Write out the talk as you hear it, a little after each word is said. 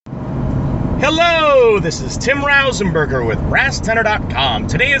Hello, this is Tim Rausenberger with BrassTenor.com.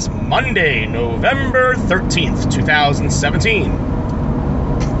 Today is Monday, November 13th,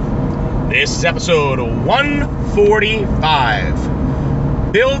 2017. This is episode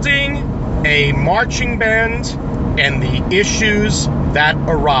 145, Building a Marching Band and the Issues that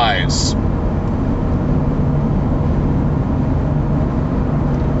Arise.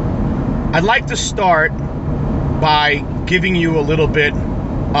 I'd like to start by giving you a little bit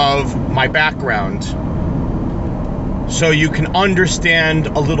of my background so you can understand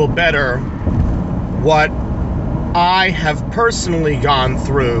a little better what I have personally gone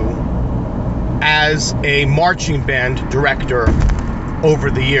through as a marching band director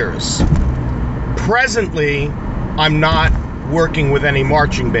over the years. Presently, I'm not working with any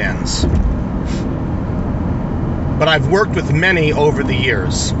marching bands, but I've worked with many over the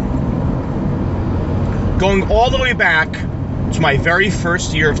years. Going all the way back to my very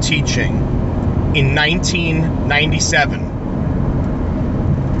first year of teaching in 1997.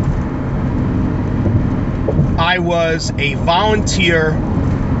 I was a volunteer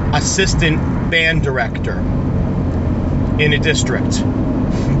assistant band director in a district.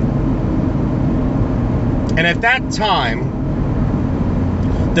 And at that time,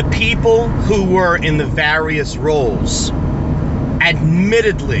 the people who were in the various roles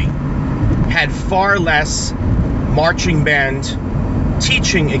admittedly had far less marching band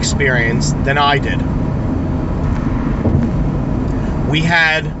teaching experience than I did. We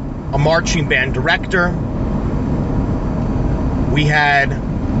had a marching band director. We had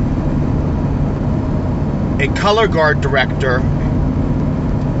a color guard director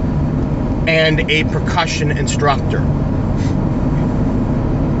and a percussion instructor.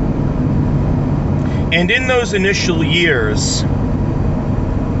 And in those initial years,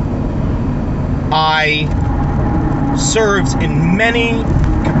 I served in many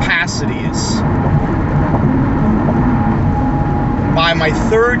capacities. By my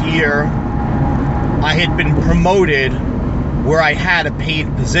third year, I had been promoted where I had a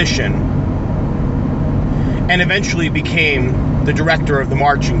paid position and eventually became the director of the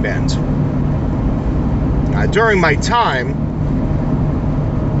marching band. During my time,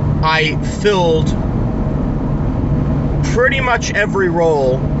 I filled pretty much every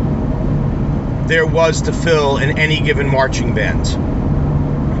role there was to fill in any given marching band.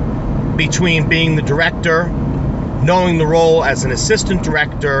 Between being the director, knowing the role as an assistant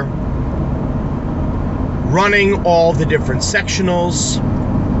director, running all the different sectionals,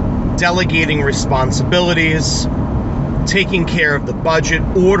 delegating responsibilities, taking care of the budget,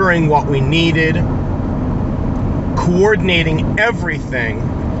 ordering what we needed, coordinating everything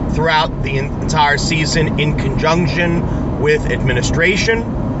throughout the entire season in conjunction with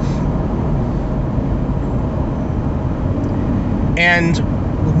administration. And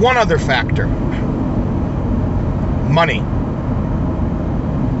one other factor, money.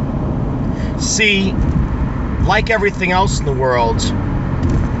 See, like everything else in the world,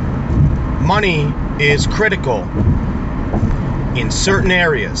 money is critical in certain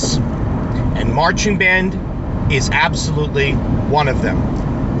areas, and marching band is absolutely one of them.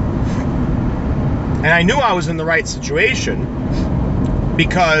 And I knew I was in the right situation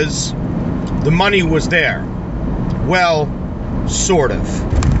because the money was there. Well, sort of.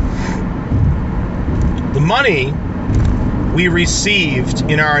 The money we received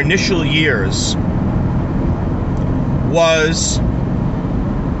in our initial years was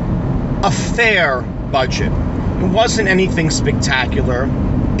a fair budget. It wasn't anything spectacular.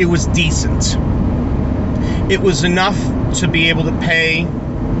 It was decent. It was enough to be able to pay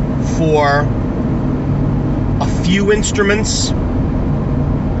for a few instruments,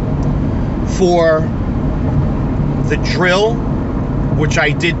 for the drill, which I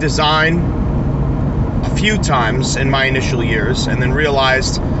did design a few times in my initial years, and then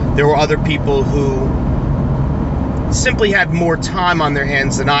realized there were other people who simply had more time on their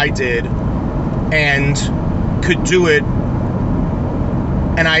hands than I did and could do it.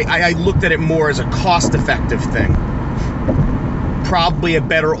 And I looked at it more as a cost-effective thing. Probably a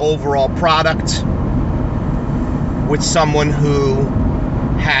better overall product with someone who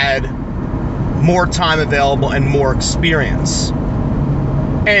had more time available and more experience,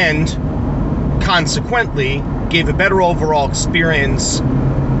 and consequently gave a better overall experience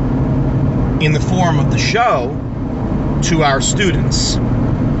in the form of the show to our students.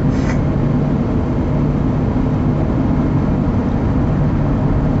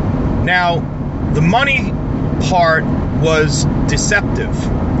 Now, the money part was deceptive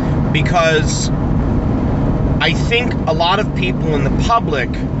because I think a lot of people in the public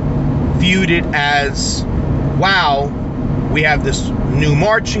viewed it as, wow, we have this new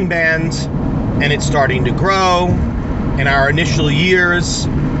marching band, and it's starting to grow. In our initial years,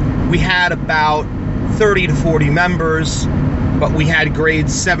 we had about 30 to 40 members, but we had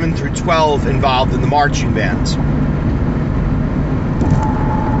grades 7 through 12 involved in the marching band.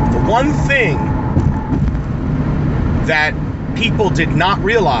 The one thing that people did not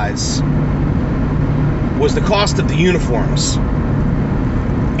realize was the cost of the uniforms.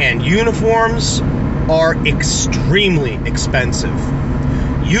 And uniforms are extremely expensive.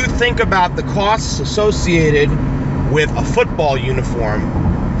 You think about the costs associated with a football uniform,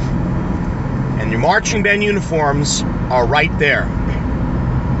 and your marching band uniforms are right there.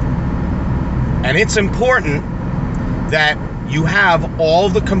 And it's important that you have all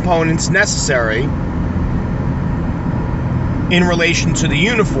the components necessary in relation to the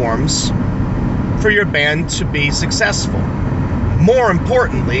uniforms for your band to be successful. More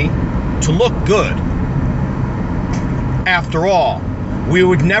importantly, to look good. After all, we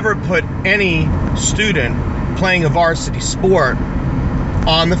would never put any student playing a varsity sport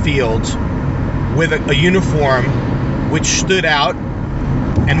on the field with a uniform which stood out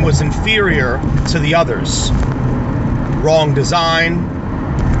and was inferior to the others. Wrong design,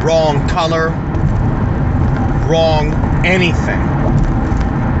 wrong color, wrong anything.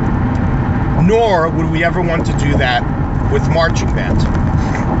 Nor would we ever want to do that with marching band.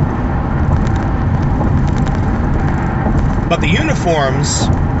 But the uniforms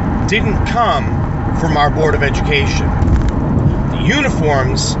didn't come from our Board of Education. The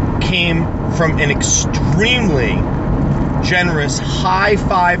uniforms came from an extremely generous high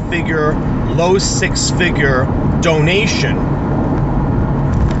 5-figure, low 6-figure donation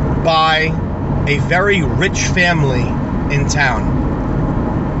by a very rich family in town.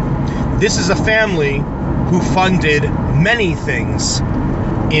 This is a family who funded many things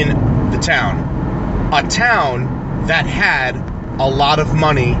in the town. A town that had a lot of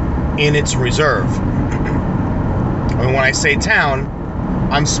money in its reserve. And when I say town,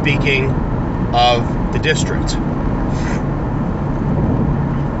 I'm speaking of the district.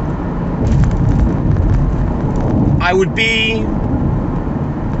 I would be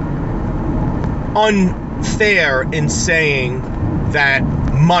unfair in saying that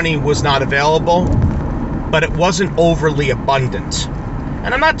money was not available, but it wasn't overly abundant.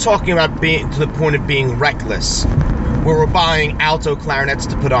 And I'm not talking about being to the point of being reckless, where we're buying alto clarinets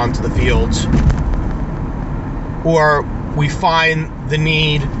to put onto the field, or we find the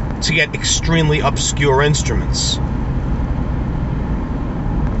need to get extremely obscure instruments.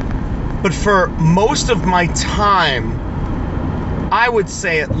 But for most of my time, I would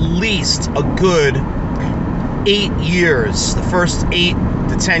say at least a good 8 years, the first 8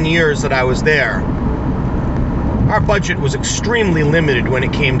 to 10 years that I was there, our budget was extremely limited when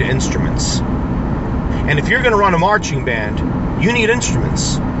it came to instruments. And if you're going to run a marching band, you need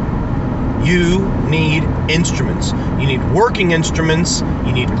instruments. You need instruments. You need working instruments.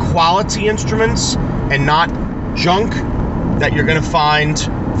 You need quality instruments, and not junk that you're going to find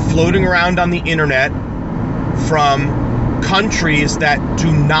floating around on the internet from countries that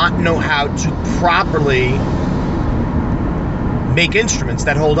do not know how to properly make instruments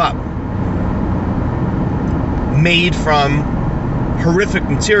that hold up. Made from horrific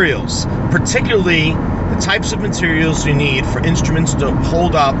materials, particularly the types of materials you need for instruments to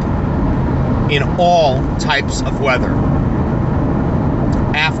hold up in all types of weather.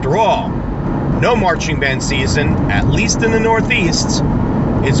 After all, no marching band season, at least in the Northeast,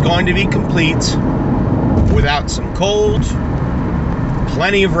 is going to be complete without some cold,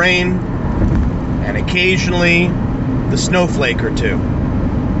 plenty of rain, and occasionally the snowflake or two.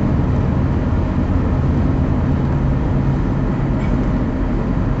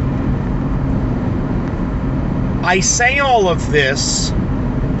 I say all of this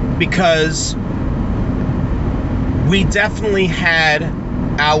because we definitely had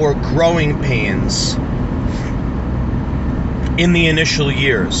our growing pains in the initial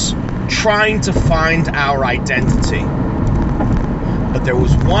years, trying to find our identity. But there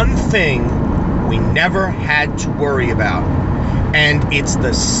was one thing we never had to worry about, and it's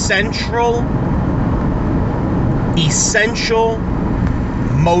the central, essential,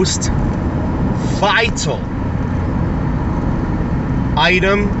 most vital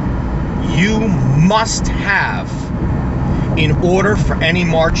item you must have in order for any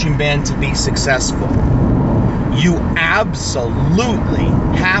marching band to be successful. You absolutely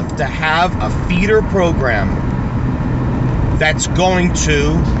have to have a feeder program that's going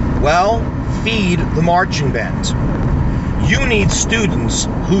to, well, feed the marching band. You need students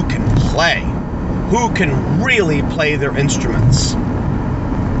who can play, who can really play their instruments.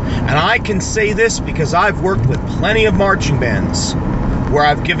 And I can say this because I've worked with plenty of marching bands where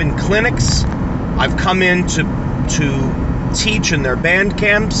I've given clinics I've come in to teach in their band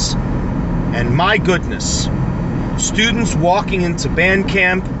camps, and my goodness, students walking into band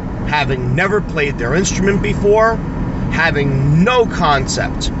camp having never played their instrument before, having no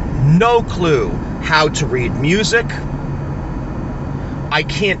concept, no clue how to read music. I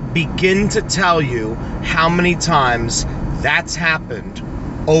can't begin to tell you how many times that's happened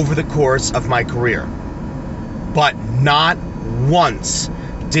over the course of my career. But not once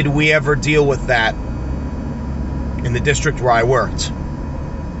did we ever deal with that in the district where I worked.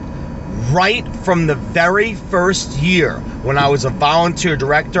 Right from the very first year when I was a volunteer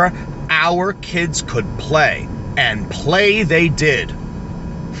director, our kids could play, and play they did.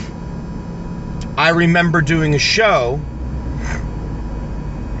 I remember doing a show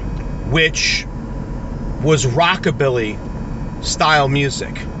which was rockabilly style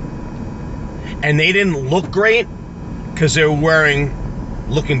music, and they didn't look great because they were wearing,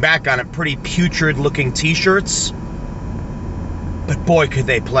 looking back on it, pretty putrid looking t-shirts, but boy could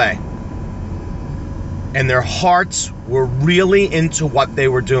they play, and their hearts were really into what they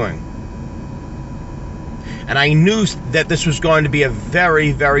were doing. And I knew that this was going to be a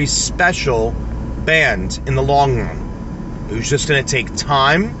very, very special band in the long run. It was just going to take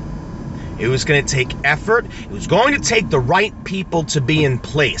time. It was going to take effort. It was going to take the right people to be in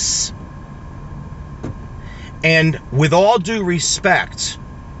place. And with all due respect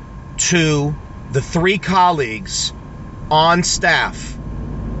to the 3 colleagues on staff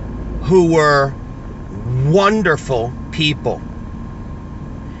who were wonderful people,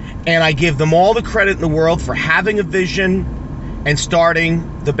 and I give them all the credit in the world for having a vision and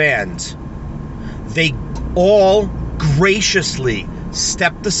starting the band, they all graciously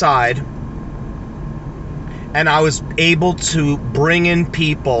stepped aside, and I was able to bring in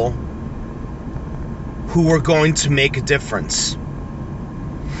people who were going to make a difference.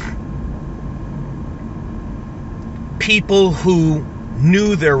 People who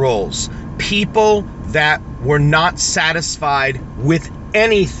knew their roles. People that were not satisfied with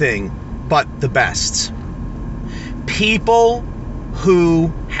anything but the best. People who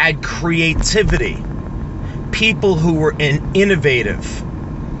had creativity. People who were innovative.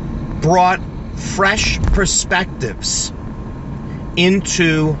 Brought fresh perspectives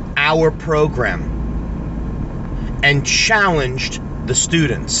into our program and challenged the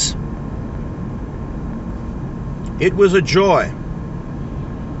students. It was a joy.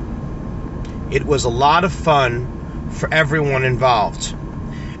 It was a lot of fun for everyone involved.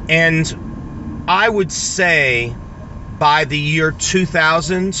 And I would say by the year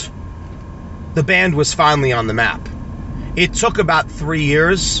 2000, the band was finally on the map. It took about 3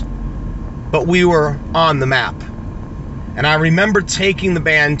 years, but we were on the map. And I remember taking the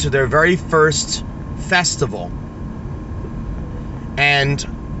band to their very first festival. And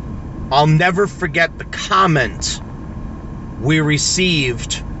I'll never forget the comment we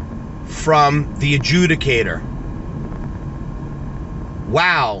received from the adjudicator.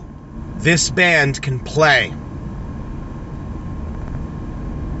 Wow, this band can play.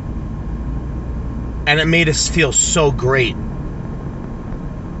 And it made us feel so great.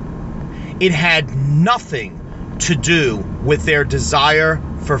 It had nothing to do with their desire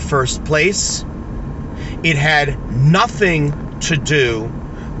for first place. It had nothing to do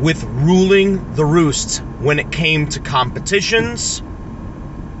with ruling the roost when it came to competitions,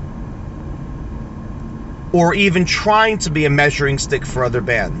 or even trying to be a measuring stick for other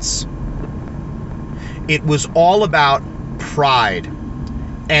bands. It was all about pride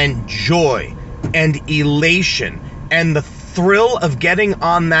and joy and elation and the thrill of getting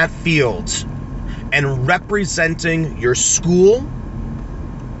on that field and representing your school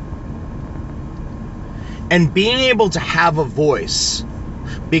and being able to have a voice,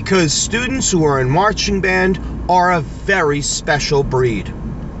 because students who are in marching band are a very special breed.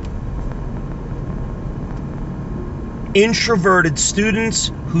 Introverted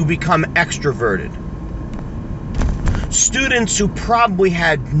students who become extroverted. Students who probably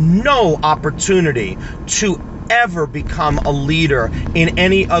had no opportunity to ever become a leader in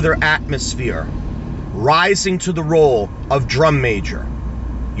any other atmosphere, rising to the role of drum major,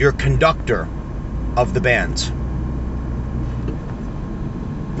 your conductor of the band.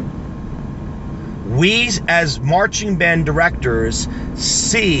 We, as marching band directors,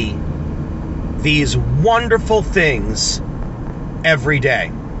 see these wonderful things every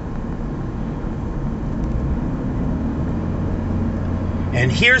day. And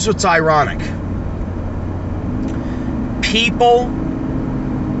here's what's ironic. People,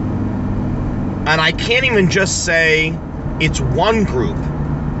 and I can't even just say it's one group.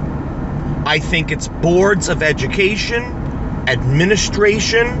 I think it's boards of education,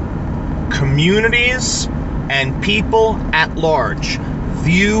 administration, communities and people at large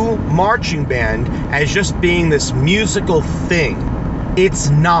view marching band as just being this musical thing. It's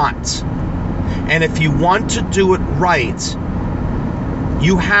not. And if you want to do it right,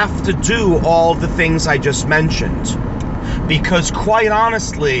 you have to do all the things I just mentioned. Because quite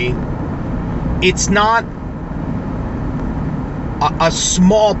honestly, it's not a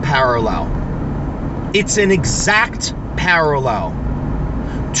small parallel. It's an exact parallel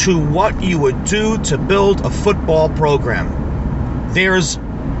to what you would do to build a football program. There's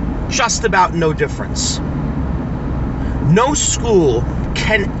just about no difference. No school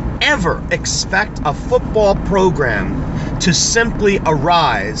can ever expect a football program to simply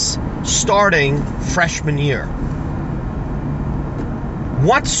arise starting freshman year.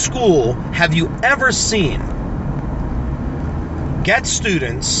 What school have you ever seen get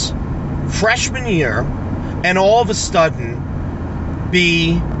students freshman year and all of a sudden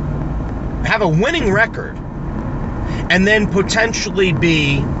have a winning record and then potentially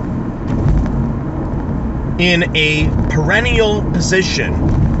be in a perennial position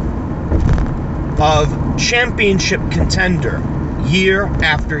of championship contender year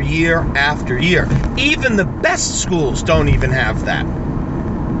after year after year? Even the best schools don't even have that.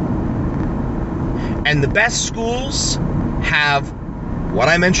 And the best schools have what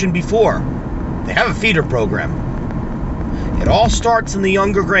I mentioned before. They have a feeder program. It all starts in the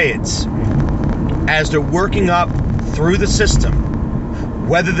younger grades as they're working up through the system.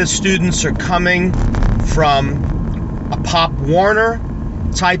 Whether the students are coming from a Pop Warner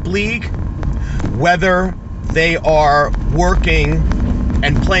type league, whether they are working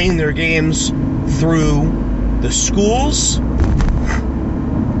and playing their games through the schools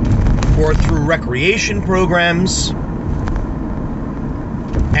or through recreation programs.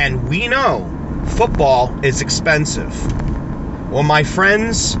 And we know football is expensive. Well, my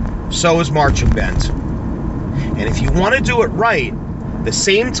friends, so is marching band. And if you want to do it right, the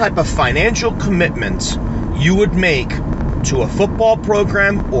same type of financial commitment you would make to a football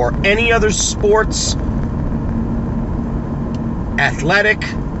program or any other sports athletic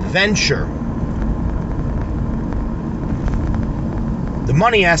venture, the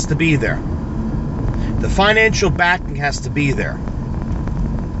money has to be there. The financial backing has to be there.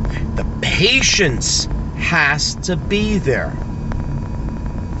 The patience has to be there.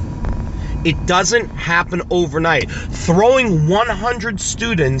 It doesn't happen overnight. Throwing 100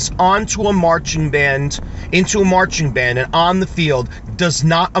 students into a marching band and on the field does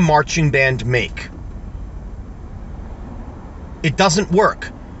not a marching band make. It doesn't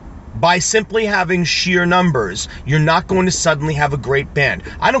work. By simply having sheer numbers, you're not going to suddenly have a great band.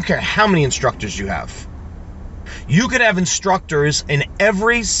 I don't care how many instructors you have. You could have instructors in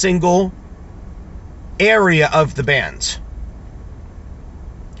every single area of the band.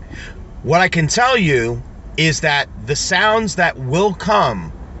 What I can tell you is that the sounds that will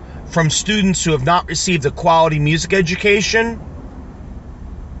come from students who have not received a quality music education,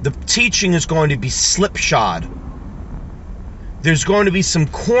 the teaching is going to be slipshod. There's going to be some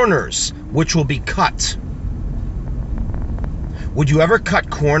corners which will be cut. Would you ever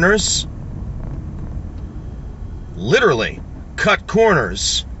cut corners? Literally, cut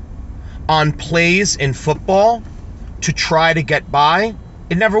corners on plays in football to try to get by?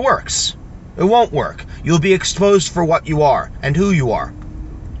 It never works. It won't work. You'll be exposed for what you are and who you are.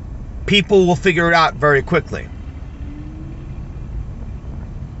 People will figure it out very quickly.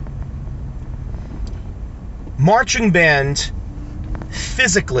 Marching band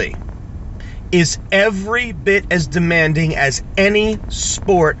physically is every bit as demanding as any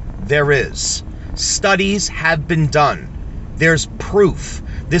sport there is. Studies have been done. There's proof.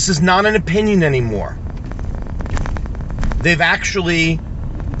 This is not an opinion anymore. They've actually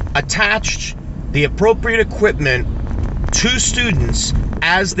attached the appropriate equipment to students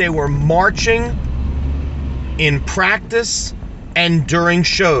as they were marching in practice and during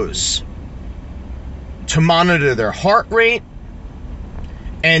shows to monitor their heart rate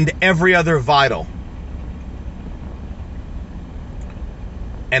and every other vital.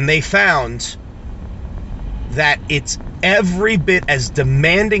 And they found that it's every bit as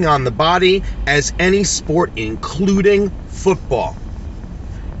demanding on the body as any sport, including football.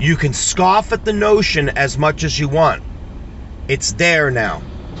 You can scoff at the notion as much as you want. It's there now.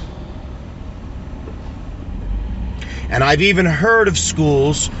 And I've even heard of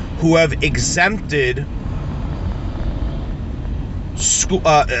schools who have exempted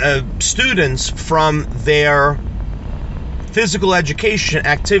students from their physical education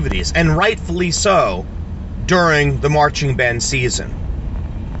activities, and rightfully so, during the marching band season.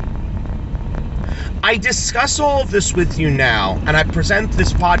 I discuss all of this with you now, and I present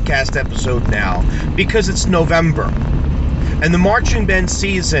this podcast episode now because it's November, and the marching band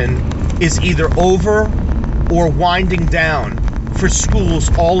season is either over or winding down for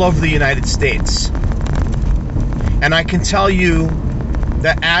schools all over the United States. And I can tell you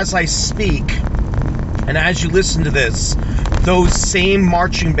that as I speak, and as you listen to this, those same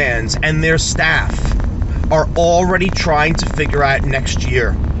marching bands and their staff are already trying to figure out next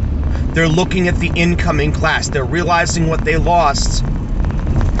year. They're looking at the incoming class. They're realizing what they lost,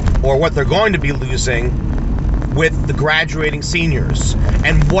 or what they're going to be losing, with the graduating seniors.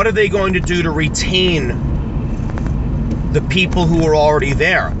 And what are they going to do to retain the people who are already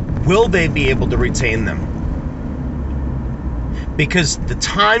there? Will they be able to retain them? Because the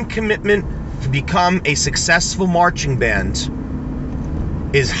time commitment to become a successful marching band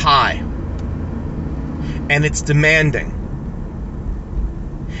is high, and it's demanding.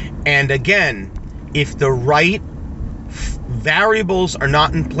 And again, if the right variables are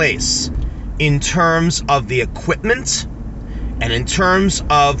not in place in terms of the equipment and in terms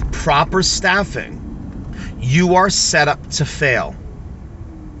of proper staffing, you are set up to fail.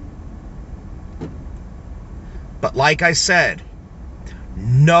 But like I said,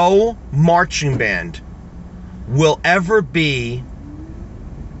 no marching band will ever be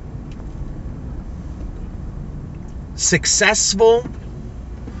successful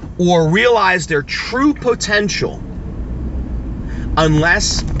or realize their true potential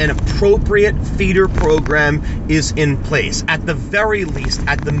unless an appropriate feeder program is in place, at the very least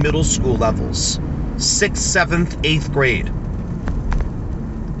at the middle school levels, 6th, 7th, 8th grade.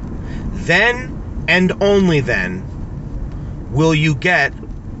 Then and only then will you get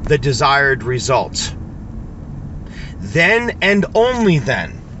the desired result. Then and only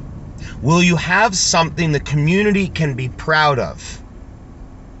then will you have something the community can be proud of.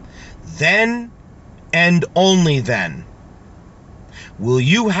 Then and only then will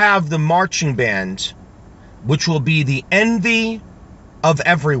you have the marching band which will be the envy of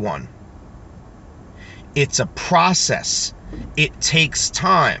everyone. It's a process. It takes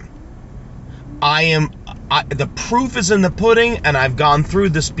time. The proof is in the pudding, and I've gone through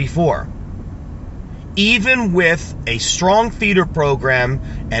this before. Even with a strong feeder program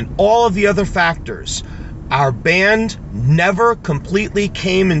and all of the other factors, our band never completely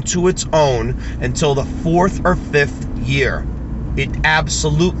came into its own until the 4th or 5th year. It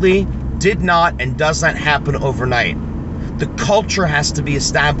absolutely did not and does not happen overnight. The culture has to be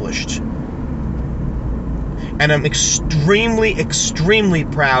established. And I'm extremely, extremely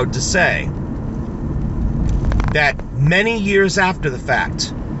proud to say that many years after the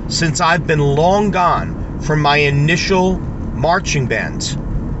fact, since I've been long gone from my initial marching band,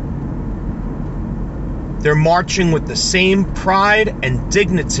 they're marching with the same pride and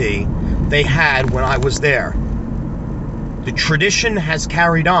dignity they had when I was there. The tradition has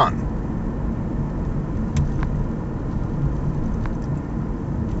carried on.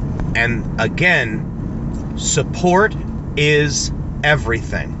 And again, support is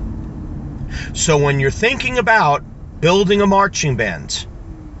everything. So when you're thinking about building a marching band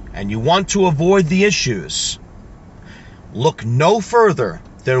and you want to avoid the issues, look no further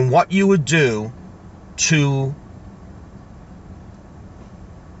than what you would do to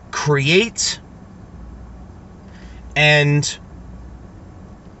create and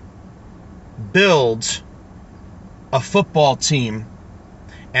build a football team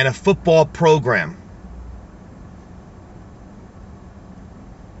and a football program.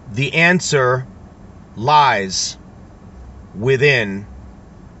 The answer lies within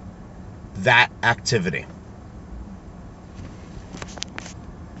that activity.